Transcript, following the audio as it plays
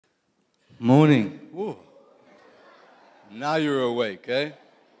Morning. Ooh. Now you're awake, eh?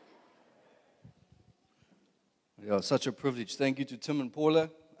 Yeah, such a privilege. Thank you to Tim and Paula,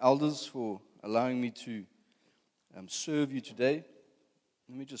 elders, for allowing me to serve you today.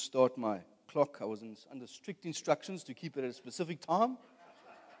 Let me just start my clock. I was under strict instructions to keep it at a specific time.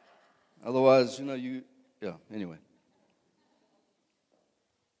 Otherwise, anyway.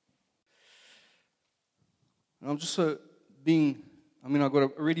 And I'm just I've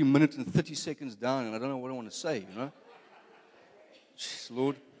got already a minute and 30 seconds down, and I don't know what I want to say, Jeez,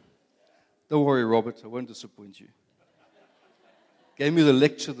 Lord. Don't worry, Robert, I won't disappoint you. Gave me the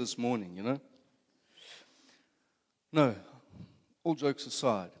lecture this morning, No, all jokes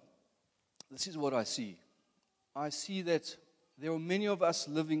aside, this is what I see. I see that there are many of us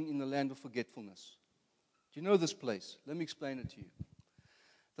living in the land of forgetfulness. Do you know this place? Let me explain it to you.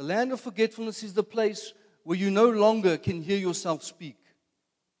 The land of forgetfulness is the place where you no longer can hear yourself speak.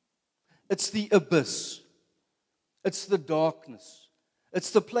 It's the abyss. It's the darkness. It's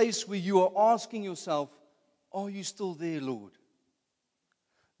the place where you are asking yourself, are you still there, Lord?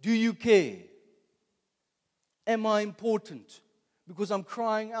 Do you care? Am I important? Because I'm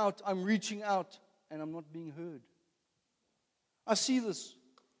crying out, I'm reaching out, and I'm not being heard. I see this.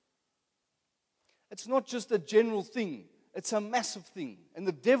 It's not just a general thing. It's a massive thing. And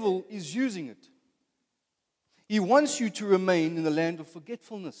the devil is using it. He wants you to remain in the land of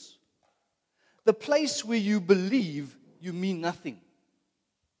forgetfulness. The place where you believe you mean nothing.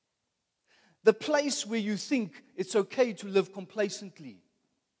 The place where you think it's okay to live complacently.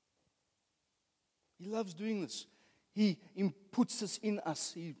 He loves doing this. He puts this in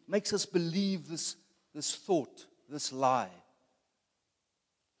us. He makes us believe this thought, this lie.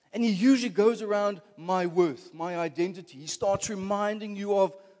 And he usually goes around my worth, my identity. He starts reminding you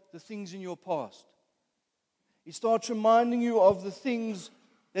of the things in your past. He starts reminding you of the things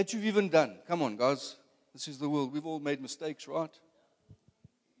that you've even done. Come on, guys. This is the world. We've all made mistakes, right?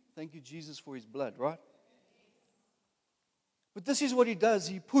 Thank you, Jesus, for his blood, right? But this is what he does.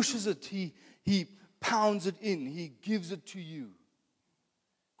 He pushes it. He pounds it in. He gives it to you.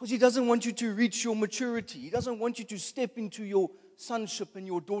 Because he doesn't want you to reach your maturity. He doesn't want you to step into your sonship and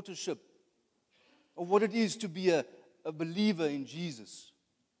your daughtership of what it is to be a believer in Jesus.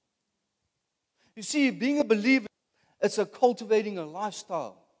 You see, being a believer, it's cultivating a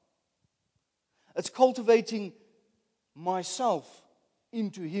lifestyle. It's cultivating myself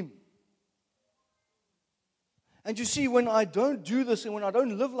into him. And you see, when I don't do this and when I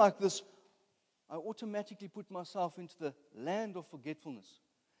don't live like this, I automatically put myself into the land of forgetfulness.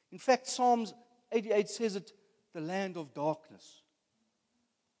 In fact, Psalms 88 says it, the land of darkness.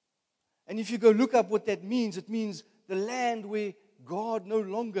 And if you go look up what that means, it means the land where God no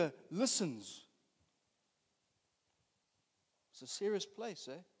longer listens. It's a serious place,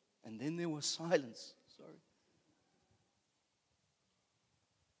 eh? And then there was silence. Sorry.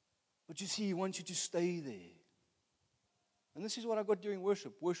 But you see, he wants you to stay there. And this is what I got during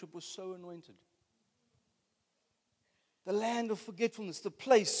worship. Worship was so anointed. The land of forgetfulness, the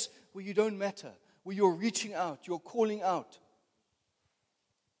place where you don't matter, where you're reaching out, you're calling out.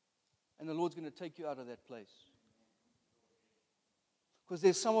 And the Lord's going to take you out of that place. Because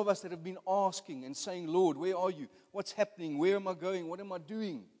there's some of us that have been asking and saying, Lord, where are you? What's happening? Where am I going? What am I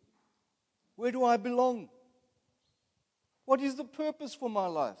doing? Where do I belong? What is the purpose for my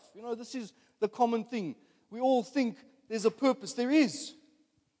life? This is the common thing. We all think there's a purpose. There is.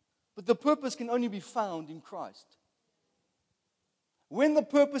 But the purpose can only be found in Christ. When the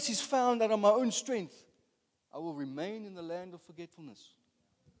purpose is found out of my own strength, I will remain in the land of forgetfulness.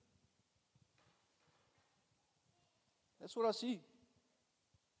 That's what I see.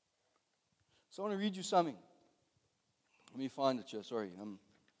 So I want to read you something. Let me find it here. Sorry.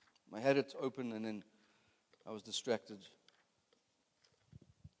 I had it open and then I was distracted.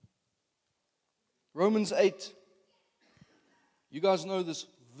 Romans 8. You guys know this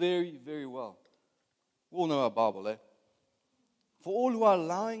very, very well. We all know our Bible, eh? For all who are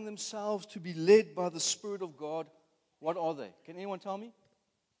allowing themselves to be led by the Spirit of God, what are they? Can anyone tell me?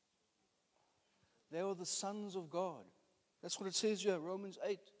 They are the sons of God. That's what it says here, Romans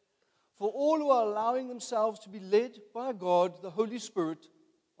 8. For all who are allowing themselves to be led by God, the Holy Spirit,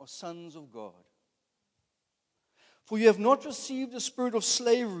 are sons of God. For you have not received a spirit of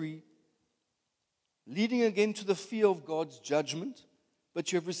slavery, leading again to the fear of God's judgment,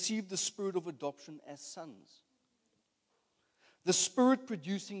 but you have received the spirit of adoption as sons. The Spirit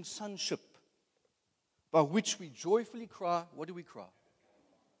producing sonship, by which we joyfully cry. What do we cry?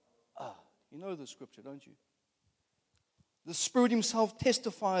 You know the scripture, don't you? The Spirit himself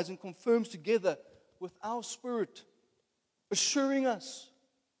testifies and confirms together with our spirit, assuring us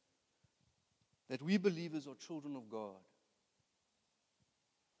that we believers are children of God.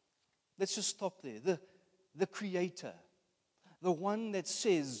 Let's just stop there. The Creator, the one that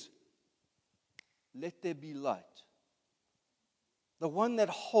says, let there be light, the one that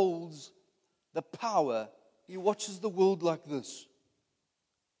holds the power, he watches the world like this.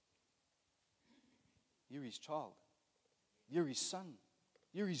 You're his child. You're his son.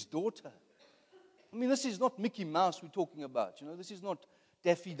 You're his daughter. I mean, this is not Mickey Mouse we're talking about. This is not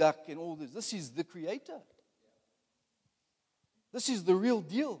Daffy Duck and all this. This is the Creator. This is the real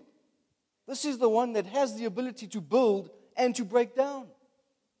deal. This is the one that has the ability to build and to break down.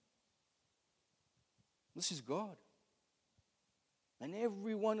 This is God. And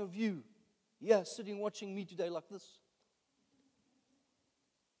every one of you, sitting watching me today like this.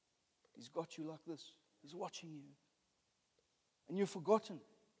 He's got you like this. He's watching you. And you've forgotten.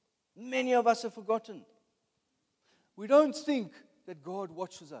 Many of us have forgotten. We don't think that God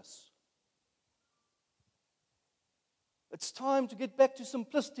watches us. It's time to get back to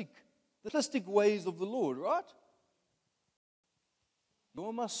simplistic ways of the Lord, right? You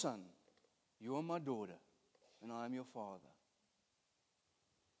are my son. You are my daughter. And I am your father.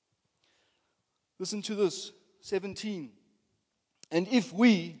 Listen to this, 17. And if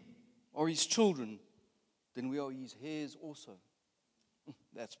we are his children, then we are his heirs also.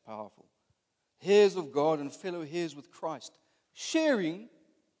 That's powerful. Heirs of God and fellow heirs with Christ, sharing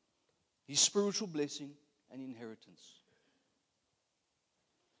his spiritual blessing and inheritance.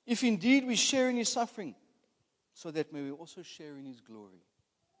 If indeed we share in his suffering, so that may we also share in his glory.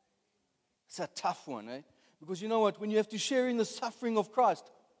 It's a tough one, eh? Because you know what? When you have to share in the suffering of Christ,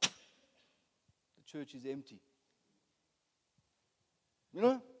 the church is empty.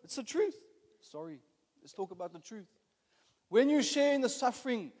 It's the truth. Sorry, let's talk about the truth. When you share in the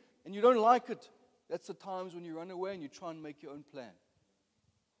suffering and you don't like it, that's the times when you run away and you try and make your own plan.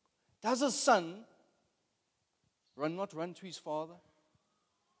 Does a son not run to his father?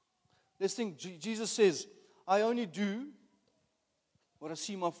 Let's think, Jesus says, I only do what I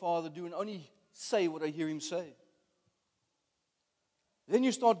see my father do and only say what I hear him say. Then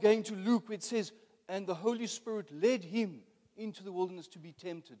you start going to Luke where it says, and the Holy Spirit led him into the wilderness to be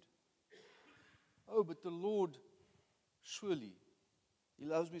tempted. Oh, but the Lord, surely, he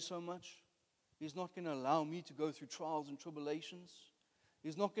loves me so much. He's not going to allow me to go through trials and tribulations.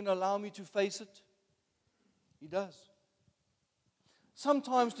 He's not going to allow me to face it. He does.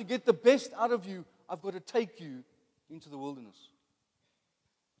 Sometimes to get the best out of you, I've got to take you into the wilderness.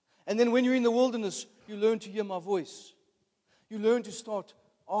 And then when you're in the wilderness, you learn to hear my voice. You learn to start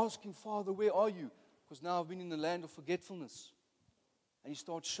asking, Father, where are you? Because now I've been in the land of forgetfulness. And he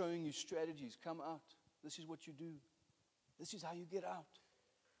starts showing you strategies. Come out. This is what you do. This is how you get out.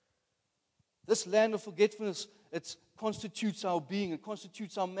 This land of forgetfulness, it constitutes our being. It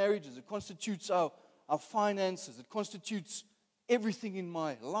constitutes our marriages. It constitutes our finances. It constitutes everything in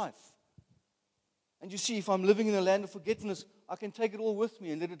my life. And you see, if I'm living in the land of forgetfulness, I can take it all with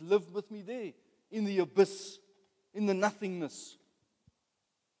me and let it live with me there, in the abyss, in the nothingness.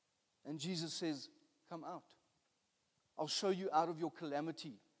 And Jesus says, come out. I'll show you out of your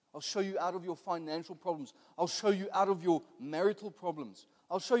calamity. I'll show you out of your financial problems. I'll show you out of your marital problems.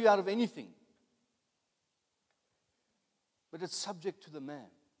 I'll show you out of anything. But it's subject to the man.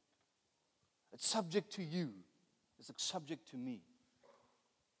 It's subject to you. It's subject to me.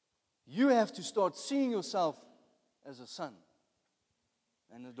 You have to start seeing yourself as a son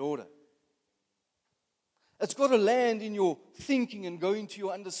and a daughter. It's got to land in your thinking and go into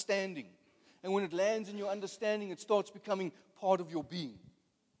your understanding. And when it lands in your understanding, it starts becoming part of your being.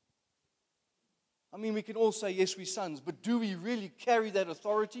 I mean, we can all say, yes, we're sons, but do we really carry that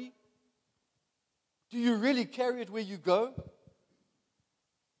authority? Do you really carry it where you go?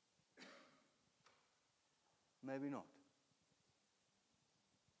 Maybe not.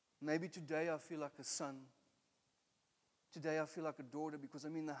 Maybe today I feel like a son. Today I feel like a daughter because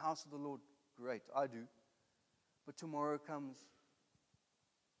I'm in the house of the Lord. Great, I do. But tomorrow comes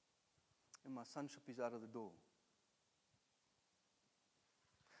and my sonship is out of the door.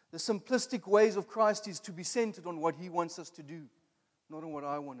 The simplistic ways of Christ is to be centered on what he wants us to do, not on what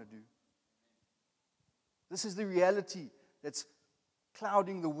I want to do. This is the reality that's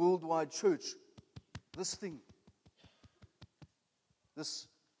clouding the worldwide church. This thing. This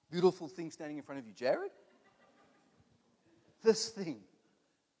beautiful thing standing in front of you. Jarrod? This thing.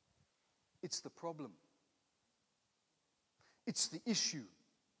 It's the problem. It's the issue.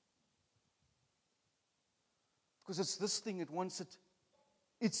 Because it's this thing, it wants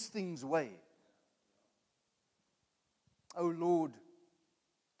its thing's way. Oh Lord,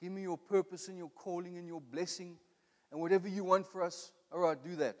 give me your purpose and your calling and your blessing and whatever you want for us. All right,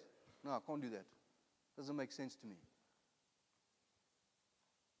 do that. No, I can't do that. Doesn't make sense to me.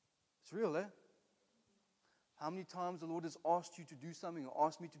 It's real, eh? How many times the Lord has asked you to do something or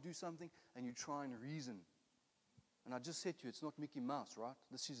asked me to do something and you try and reason. And I just said to you, it's not Mickey Mouse, right?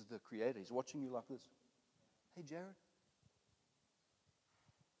 This is the Creator. He's watching you like this. Hey, Jarrod.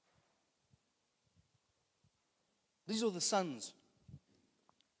 These are the sons.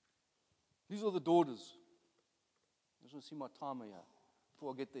 These are the daughters. I just want to see my timer here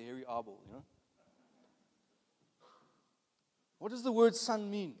before I get the hairy eyeball, you know? What does the word son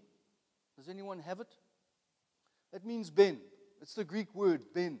mean? Does anyone have it? It means Ben. It's the Greek word,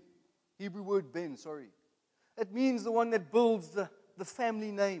 Ben. Hebrew word, Ben, sorry. It means the one that builds the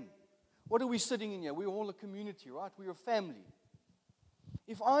family name. What are we sitting in here? We're all a community, right? We're a family.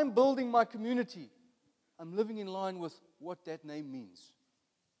 If I'm building my community, I'm living in line with what that name means.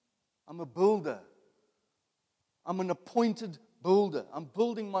 I'm a builder. I'm an appointed builder. I'm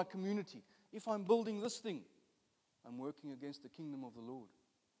building my community. If I'm building this thing, I'm working against the kingdom of the Lord.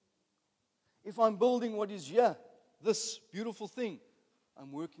 If I'm building what is here, this beautiful thing,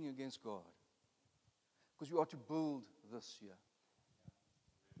 I'm working against God. Because we are to build this here.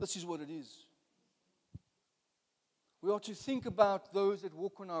 This is what it is. We are to think about those that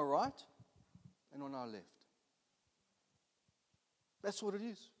walk on our right and on our left. That's what it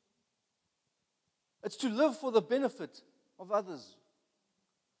is. It's to live for the benefit of others.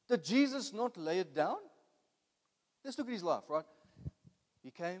 Did Jesus not lay it down? Let's look at his life, right?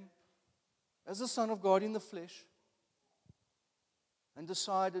 He came as the Son of God in the flesh and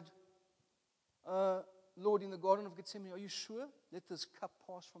decided, Lord, in the Garden of Gethsemane, are you sure? Let this cup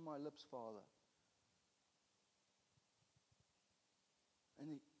pass from my lips, Father. And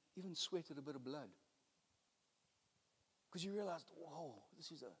he even sweated a bit of blood. Because he realized, whoa,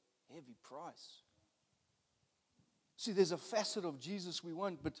 this is a heavy price. See, there's a facet of Jesus we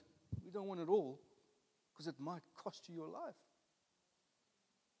want, but we don't want it all because it might cost you your life.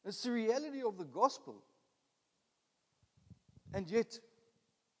 It's the reality of the gospel. And yet,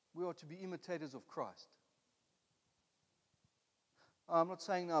 we are to be imitators of Christ. I'm not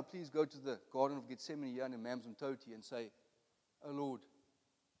saying now, please go to the Garden of Gethsemane here in Mamsum Toti and say, oh Lord,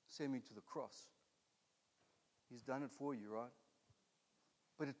 send me to the cross. He's done it for you, right?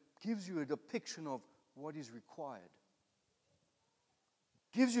 But it gives you a depiction of what is required.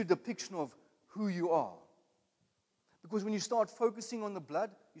 Gives you a depiction of who you are. Because when you start focusing on the blood,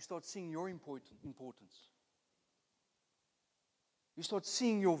 you start seeing your importance. You start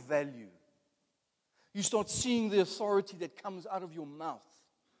seeing your value. You start seeing the authority that comes out of your mouth.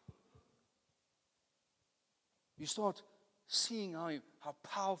 You start seeing how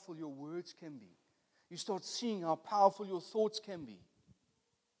powerful your words can be. You start seeing how powerful your thoughts can be.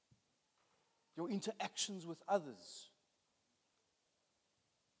 Your interactions with others.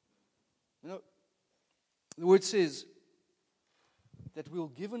 You know, the word says that we'll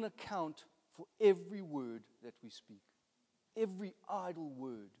give an account for every word that we speak. Every idle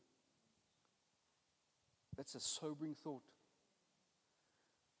word. That's a sobering thought.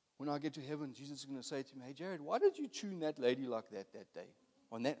 When I get to heaven, Jesus is going to say to me, hey, Jarrod, why did you tune that lady like that day?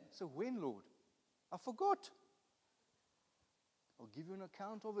 On that? So when, Lord? I forgot. I'll give you an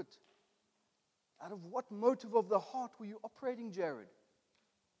account of it. Out of what motive of the heart were you operating, Jarrod?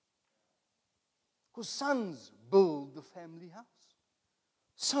 Because sons build the family house.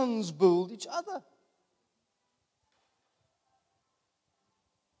 Sons build each other.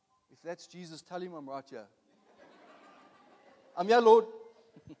 If that's Jesus, tell him I'm right here. I'm here, Lord.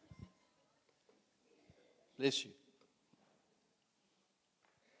 Bless you.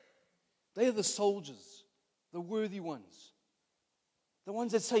 They are the soldiers, the worthy ones. The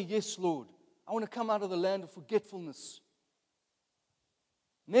ones that say, yes, Lord, I want to come out of the land of forgetfulness.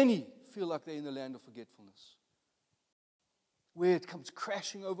 Many feel like they're in the land of forgetfulness, where it comes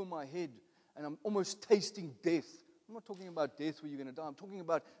crashing over my head and I'm almost tasting death. I'm not talking about death where you're going to die. I'm talking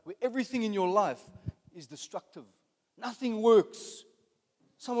about where everything in your life is destructive. Nothing works.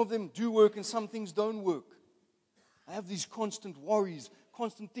 Some of them do work and some things don't work. I have these constant worries,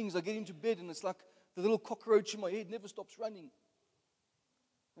 constant things. I get into bed and it's like the little cockroach in my head never stops running.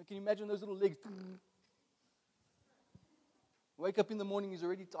 Now, can you imagine those little legs? Wake up in the morning, he's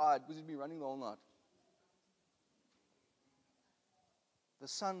already tired because he's been running the whole night. The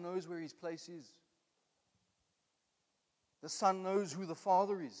son knows where his place is. The son knows who the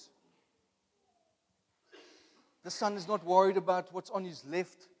father is. The son is not worried about what's on his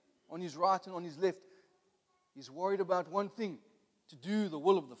left, on his right and on his left. He's worried about one thing, to do the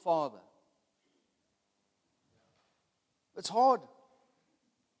will of the Father. It's hard.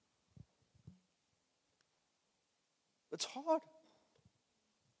 It's hard.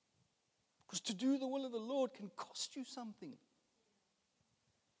 Because to do the will of the Lord can cost you something.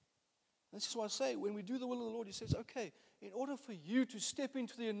 This is why I say, when we do the will of the Lord, He says, okay, in order for you to step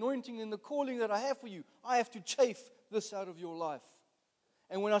into the anointing and the calling that I have for you, I have to chafe this out of your life.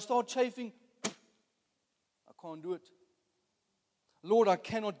 And when I start chafing, I can't do it. Lord, I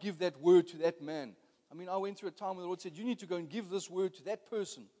cannot give that word to that man. I mean, I went through a time where the Lord said, you need to go and give this word to that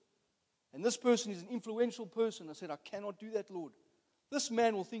person. And this person is an influential person. I said, I cannot do that, Lord. This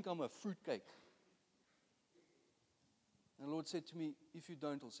man will think I'm a fruitcake. And the Lord said to me, if you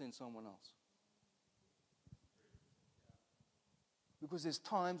don't, I'll send someone else. Because there's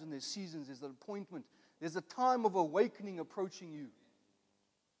times and there's seasons, there's an appointment. There's a time of awakening approaching you.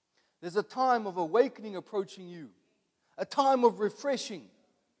 There's a time of awakening approaching you. A time of refreshing.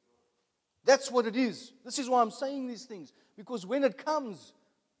 That's what it is. This is why I'm saying these things. Because when it comes,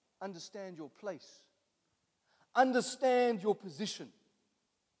 understand your place. Understand your position.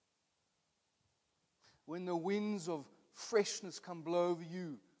 When the winds of freshness come blow over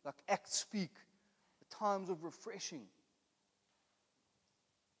you, like Acts speak, the times of refreshing,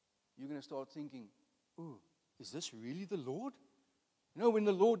 you're going to start thinking, oh, is this really the Lord? You know, when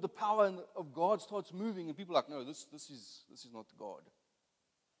the Lord, the power of God starts moving, and people are like, no, this is not God.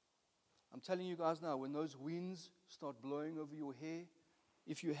 I'm telling you guys now, when those winds start blowing over your hair,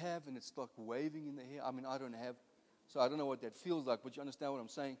 if you have, and it's like waving in the hair, I mean, I don't have, so I don't know what that feels like, but you understand what I'm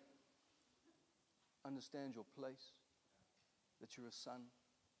saying? Understand your place, that you're a son,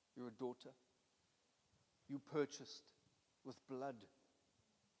 you're a daughter, you purchased with blood,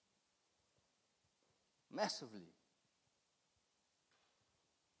 massively.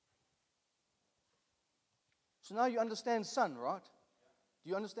 So now you understand son, right? Do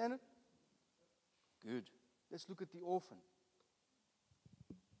you understand it? Good. Let's look at the orphan.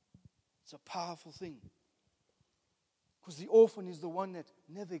 It's a powerful thing. Because the orphan is the one that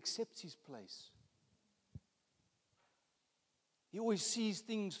never accepts his place. He always sees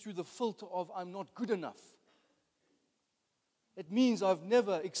things through the filter of, I'm not good enough. It means I've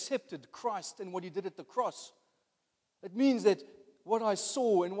never accepted Christ and what He did at the cross. It means that what I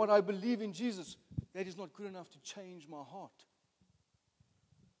saw and what I believe in Jesus, that is not good enough to change my heart.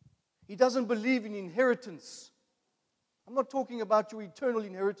 He doesn't believe in inheritance. I'm not talking about your eternal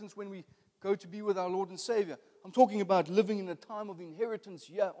inheritance when we go to be with our Lord and Savior. I'm talking about living in a time of inheritance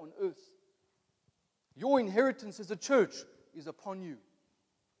here on earth. Your inheritance as a church is upon you.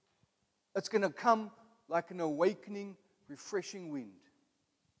 It's going to come like an awakening, refreshing wind.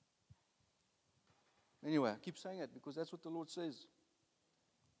 Anyway, I keep saying it because that's what the Lord says.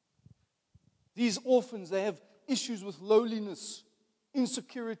 These orphans, they have issues with lowliness,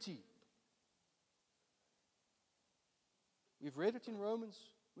 insecurity. We've read it in Romans.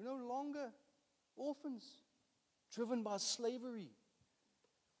 We're no longer orphans, driven by slavery.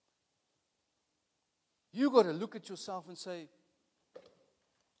 You've got to look at yourself and say,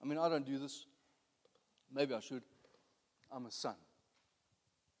 I mean, I don't do this. Maybe I should. I'm a son.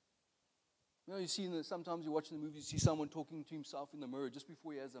 You know, you see, sometimes you're watching the movies, you see someone talking to himself in the mirror just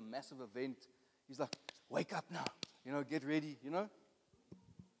before he has a massive event. He's like, wake up now. You know, get ready, you know.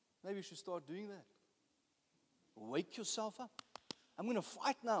 Maybe you should start doing that. Wake yourself up. I'm going to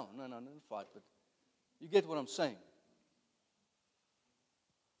fight now. No, not fight, but you get what I'm saying.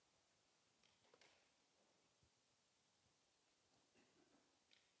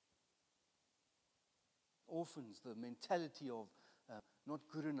 Orphans, the mentality of not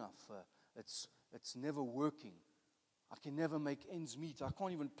good enough. It's never working. I can never make ends meet. I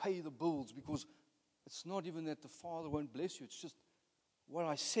can't even pay the bills because it's not even that the Father won't bless you. It's just what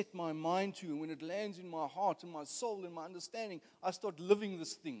I set my mind to. And when it lands in my heart and my soul and my understanding, I start living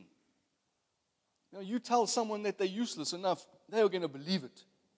this thing. You know, you tell someone that they're useless enough, they are going to believe it.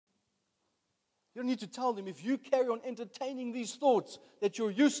 You don't need to tell them. If you carry on entertaining these thoughts that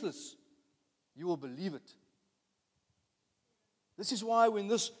you're useless, you will believe it. This is why when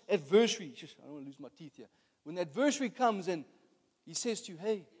this adversary, I don't want to lose my teeth here. When the adversary comes and he says to you,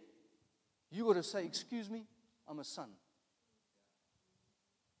 hey, you got to say, excuse me, I'm a son.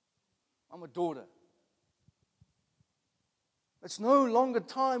 I'm a daughter. It's no longer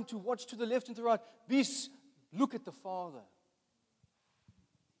time to watch to the left and to the right. Look at the Father.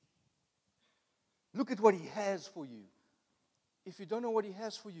 Look at what He has for you. If you don't know what He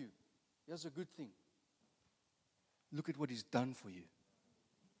has for you, here's a good thing. Look at what He's done for you.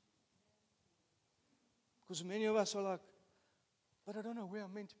 Because many of us are like, but I don't know where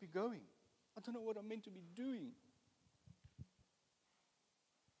I'm meant to be going. I don't know what I'm meant to be doing.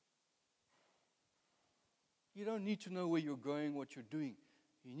 You don't need to know where you're going, what you're doing.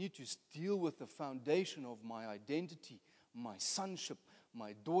 You need to deal with the foundation of my identity, my sonship,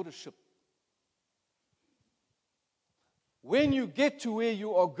 my daughtership. When you get to where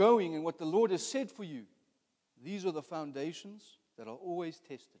you are going and what the Lord has said for you, these are the foundations that are always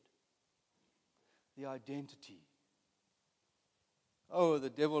tested. The identity. Oh, the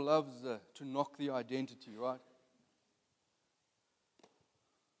devil loves to knock the identity, right?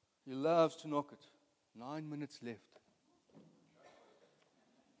 He loves to knock it. 9 minutes left.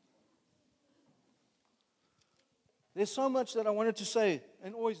 There's so much that I wanted to say,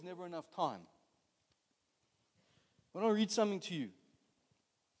 and always never enough time. I want to read something to you.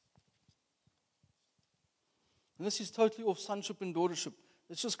 And this is totally off sonship and daughtership.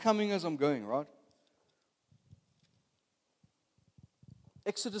 It's just coming as I'm going, right?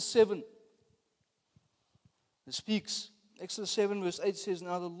 Exodus 7. It speaks. Exodus 7 verse 8 says,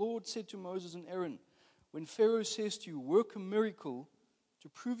 Now the Lord said to Moses and Aaron, when Pharaoh says to you, work a miracle to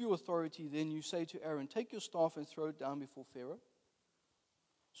prove your authority, then you say to Aaron, take your staff and throw it down before Pharaoh,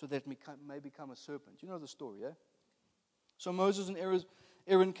 so that it may become a serpent. You know the story, eh? So Moses and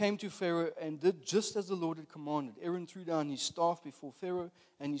Aaron came to Pharaoh and did just as the Lord had commanded. Aaron threw down his staff before Pharaoh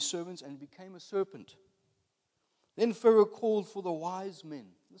and his servants, and it became a serpent. Then Pharaoh called for the wise men.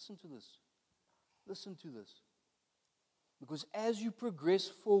 Listen to this. Listen to this. Because as you progress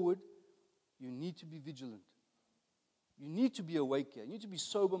forward, you need to be vigilant. You need to be awake here. You need to be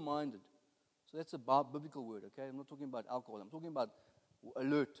sober-minded. So that's a biblical word, okay? I'm not talking about alcohol. I'm talking about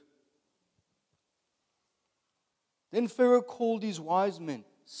alert. Then Pharaoh called his wise men,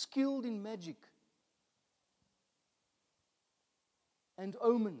 skilled in magic and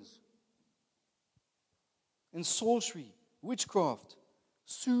omens and sorcery, witchcraft,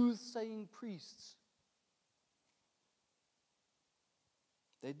 soothsaying priests.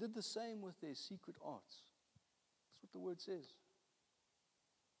 They did the same with their secret arts. That's what the word says.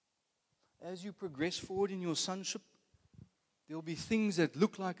 As you progress forward in your sonship, there will be things that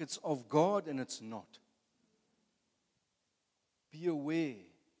look like it's of God and it's not. Be aware.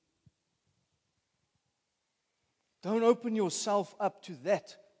 Don't open yourself up to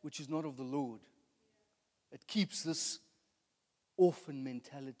that which is not of the Lord. It keeps this orphan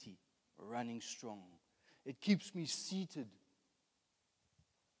mentality running strong. It keeps me seated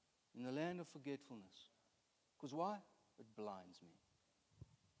in the land of forgetfulness. Because why? It blinds me.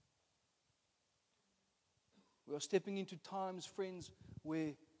 We are stepping into times, friends,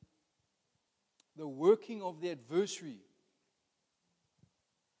 where the working of the adversary,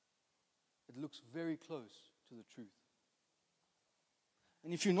 it looks very close to the truth.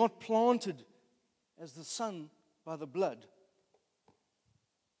 And if you're not planted as the son by the blood,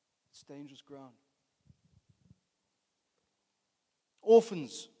 it's dangerous ground.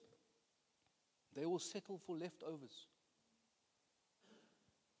 Orphans, they will settle for leftovers.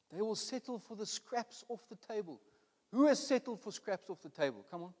 They will settle for the scraps off the table. Who has settled for scraps off the table?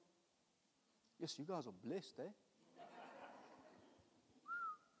 Come on. Yes, you guys are blessed, eh?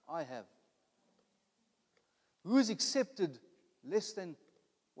 I have. Who has accepted less than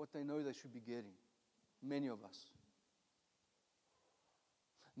what they know they should be getting? Many of us.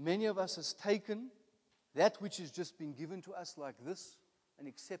 Many of us has taken that which has just been given to us like this and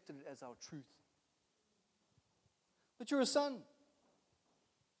accepted it as our truth. But you're a son.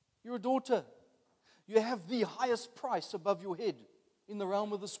 You're a daughter. You have the highest price above your head in the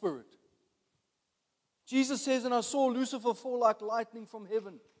realm of the Spirit. Jesus says, and I saw Lucifer fall like lightning from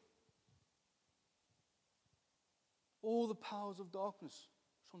heaven. All the powers of darkness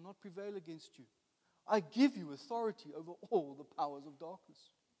shall not prevail against you. I give you authority over all the powers of darkness.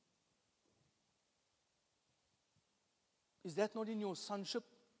 Is that not in your sonship?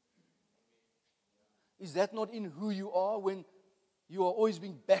 Is that not in who you are when you are always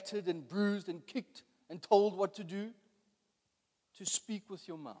being battered and bruised and kicked and told what to do? To speak with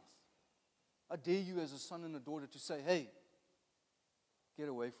your mouth. I dare you as a son and a daughter to say, hey, get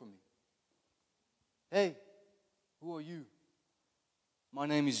away from me. Hey, who are you? My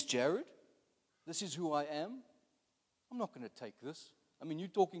name is Jarrod. This is who I am. I'm not going to take this. I mean, you're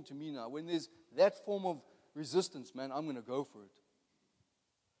talking to me now. When there's that form of resistance, man, I'm going to go for it.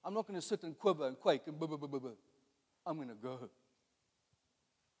 I'm not going to sit and quiver and quake and I'm going to go.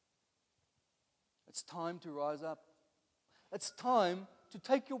 It's time to rise up. It's time to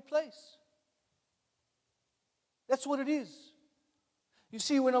take your place. That's what it is. You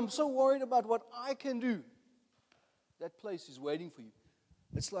see, when I'm so worried about what I can do, that place is waiting for you.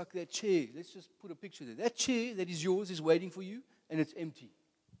 It's like that chair. Let's just put a picture there. That chair that is yours is waiting for you, and it's empty.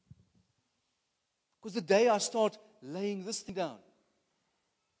 Because the day I start laying this thing down,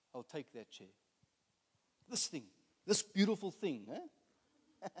 I'll take that chair. This thing, this beautiful thing.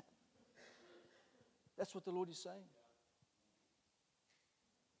 Eh? That's what the Lord is saying.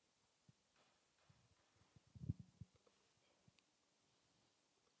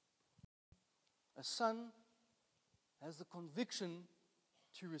 A son has the conviction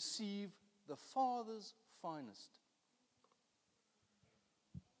to receive the Father's finest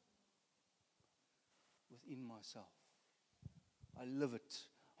within myself. I live it.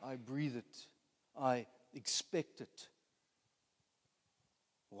 I breathe it. I expect it.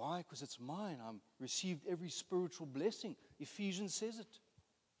 Why? Because it's mine. I've received every spiritual blessing. Ephesians says it.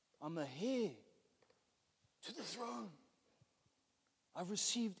 I'm a heir to the throne. I've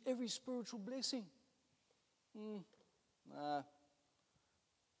received every spiritual blessing.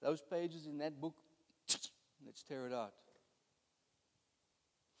 Those pages in that book, let's tear it out.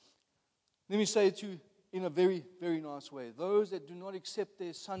 Let me say it to you in a very, very nice way. Those that do not accept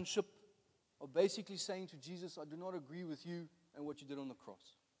their sonship are basically saying to Jesus, I do not agree with you and what you did on the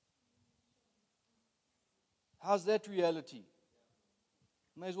cross. How's that reality?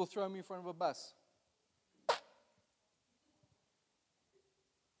 May as well throw me in front of a bus.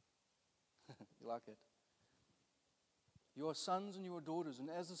 You like it? You are sons and you are daughters,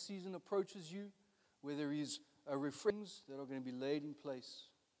 and as the season approaches you, where there is refrains that are going to be laid in place,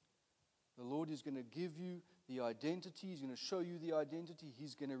 the Lord is going to give you the identity. He's going to show you the identity.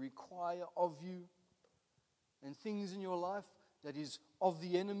 He's going to require of you, and things in your life that is of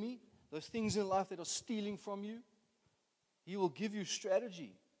the enemy, those things in life that are stealing from you, He will give you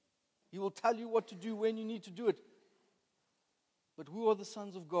strategy. He will tell you what to do when you need to do it. But who are the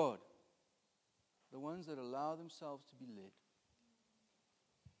sons of God? The ones that allow themselves to be led.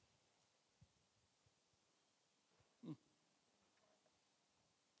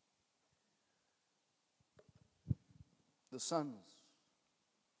 The sons.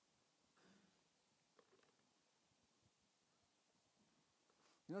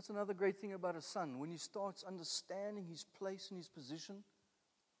 You know, it's another great thing about a son. When he starts understanding his place and his position,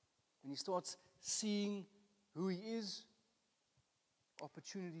 and he starts seeing who he is,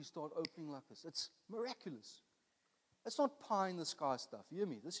 opportunities start opening like this. It's miraculous. It's not pie in the sky stuff. You hear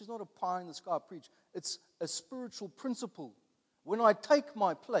me? This is not a pie in the sky preach. It's a spiritual principle. When I take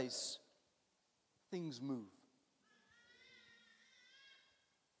my place, things move.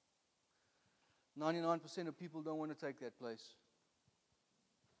 99% of people don't want to take that place.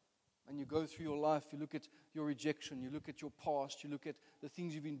 And you go through your life, you look at your rejection, you look at your past, you look at the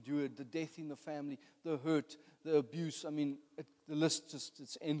things you've endured, the death in the family, the hurt, the abuse. I mean, the list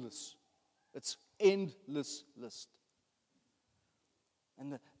it's endless. It's endless list.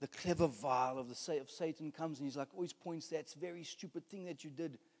 And the clever vial of Satan comes and he's like, always points that very stupid thing that you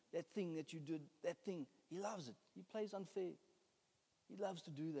did, that thing that you did, that thing. He loves it. He plays unfair. He loves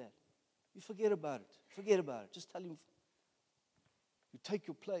to do that. You forget about it. Forget about it. Just tell him, you take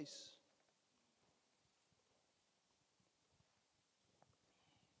your place.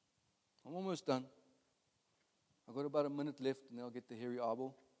 I'm almost done. I've got about a minute left and then I'll get the hairy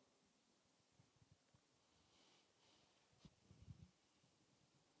eyeball.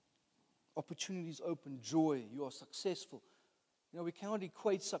 Opportunities open, joy, you are successful. You know, we cannot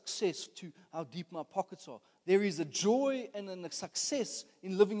equate success to how deep my pockets are. There is a joy and a success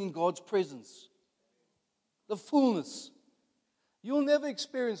in living in God's presence. The fullness. You'll never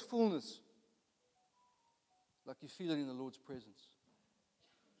experience fullness like you feel it in the Lord's presence.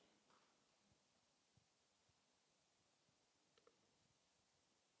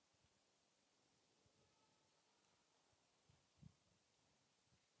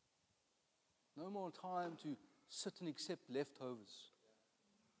 No more time to sit and accept leftovers.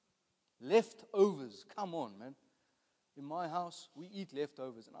 Leftovers, come on, man. In my house, we eat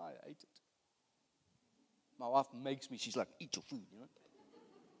leftovers, and I hate it. My wife makes me, she's like, eat your food, you know.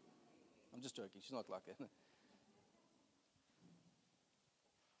 I'm just joking, she's not like that.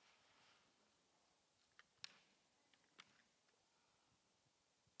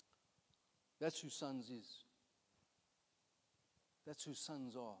 That's who sons is. That's who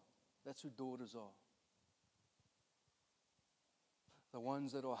sons are. That's who daughters are. The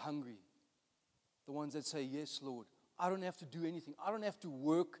ones that are hungry. The ones that say, yes, Lord, I don't have to do anything. I don't have to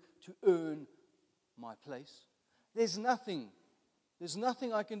work to earn my place. There's nothing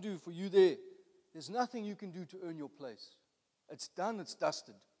I can do for you there. There's nothing you can do to earn your place. It's done, it's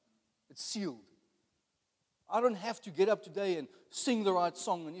dusted. It's sealed. I don't have to get up today and sing the right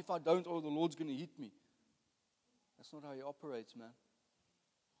song, and if I don't, oh, the Lord's going to hit me. That's not how He operates, man.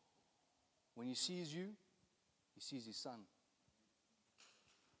 When He sees you, He sees His Son.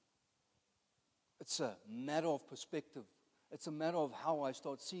 It's a matter of perspective. It's a matter of how I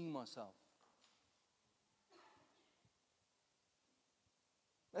start seeing myself.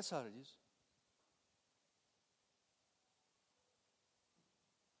 That's how it is.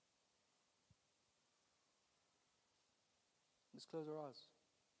 Let's close our eyes.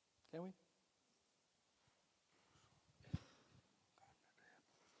 Can we?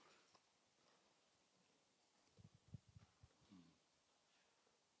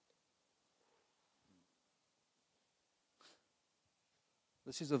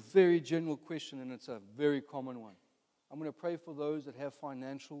 This is a very general question, and it's a very common one. I'm going to pray for those that have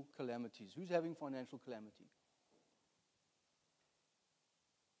financial calamities. Who's having financial calamity?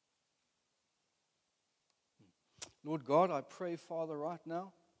 Lord God, I pray, Father, right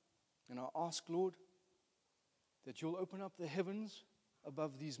now, and I ask, Lord, that you'll open up the heavens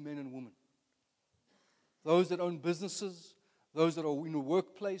above these men and women. Those that own businesses, those that are in a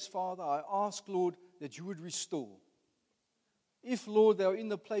workplace, Father, I ask, Lord, that you would restore. If, Lord, they are in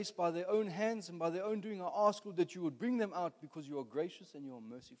the place by their own hands and by their own doing, I ask, Lord, that you would bring them out because you are gracious and you are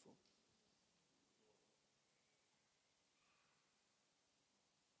merciful.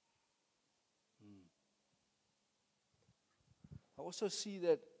 I also see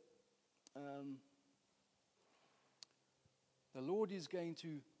that the Lord is going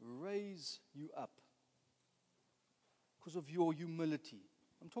to raise you up because of your humility.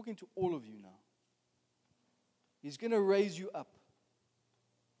 I'm talking to all of you now. He's going to raise you up.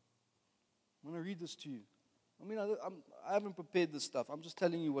 I'm going to read this to you. I mean, I haven't prepared this stuff. I'm just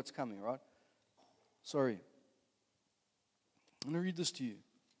telling you what's coming, right? Sorry. I'm going to read this to you.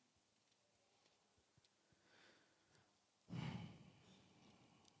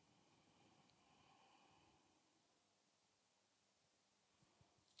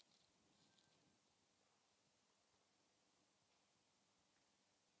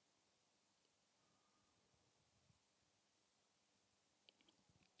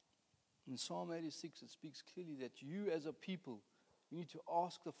 In Psalm 86, it speaks clearly that you as a people, you need to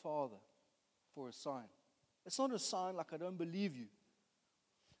ask the Father for a sign. It's not a sign like I don't believe you.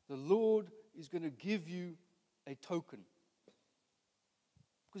 The Lord is going to give you a token.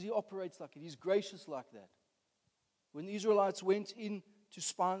 Because He operates like it. He's gracious like that. When the Israelites went in to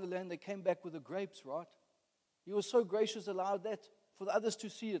spy on the land, they came back with the grapes, right? He was so gracious, allowed that for the others to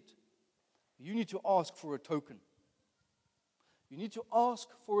see it. You need to ask for a token. You need to ask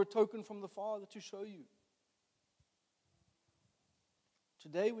for a token from the Father to show you.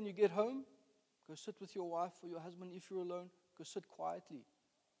 Today, when you get home, go sit with your wife or your husband. If you're alone, go sit quietly.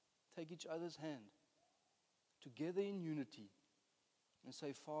 Take each other's hand, together in unity, and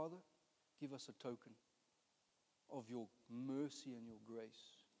say, Father, give us a token of your mercy and your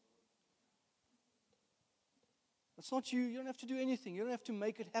grace. That's not you. You don't have to do anything. You don't have to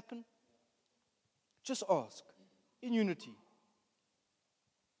make it happen. Just ask in unity.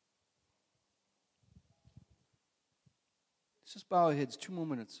 Let's just bow our heads 2 more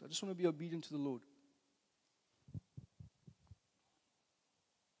minutes. I just want to be obedient to the Lord.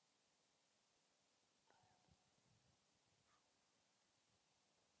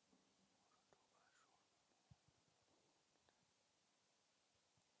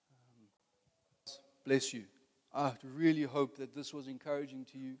 Bless you. I really hope that this was encouraging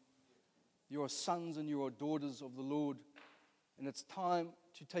to you. You are sons and you are daughters of the Lord, and it's time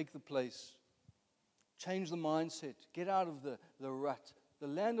to take the place. Change the mindset. Get out of the rut. The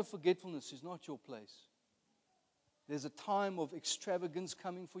land of forgetfulness is not your place. There's a time of extravagance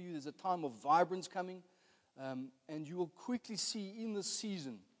coming for you. There's a time of vibrance coming. And you will quickly see in this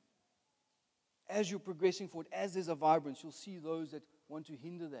season, as you're progressing forward, as there's a vibrance, you'll see those that want to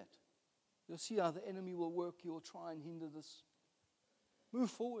hinder that. You'll see how the enemy will work. He will try and hinder this. Move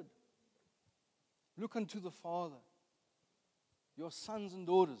forward. Look unto the Father. Your sons and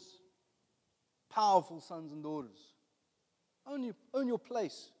daughters. Powerful sons and daughters. Own your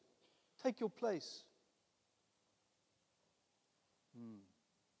place. Take your place.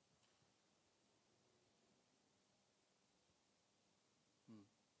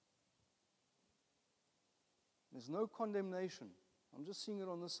 There's no condemnation. I'm just seeing it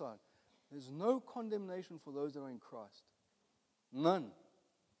on this side. There's no condemnation for those that are in Christ. None.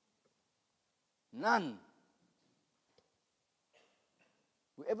 None.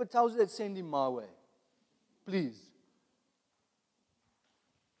 Whoever tells you that, send him my way. Please.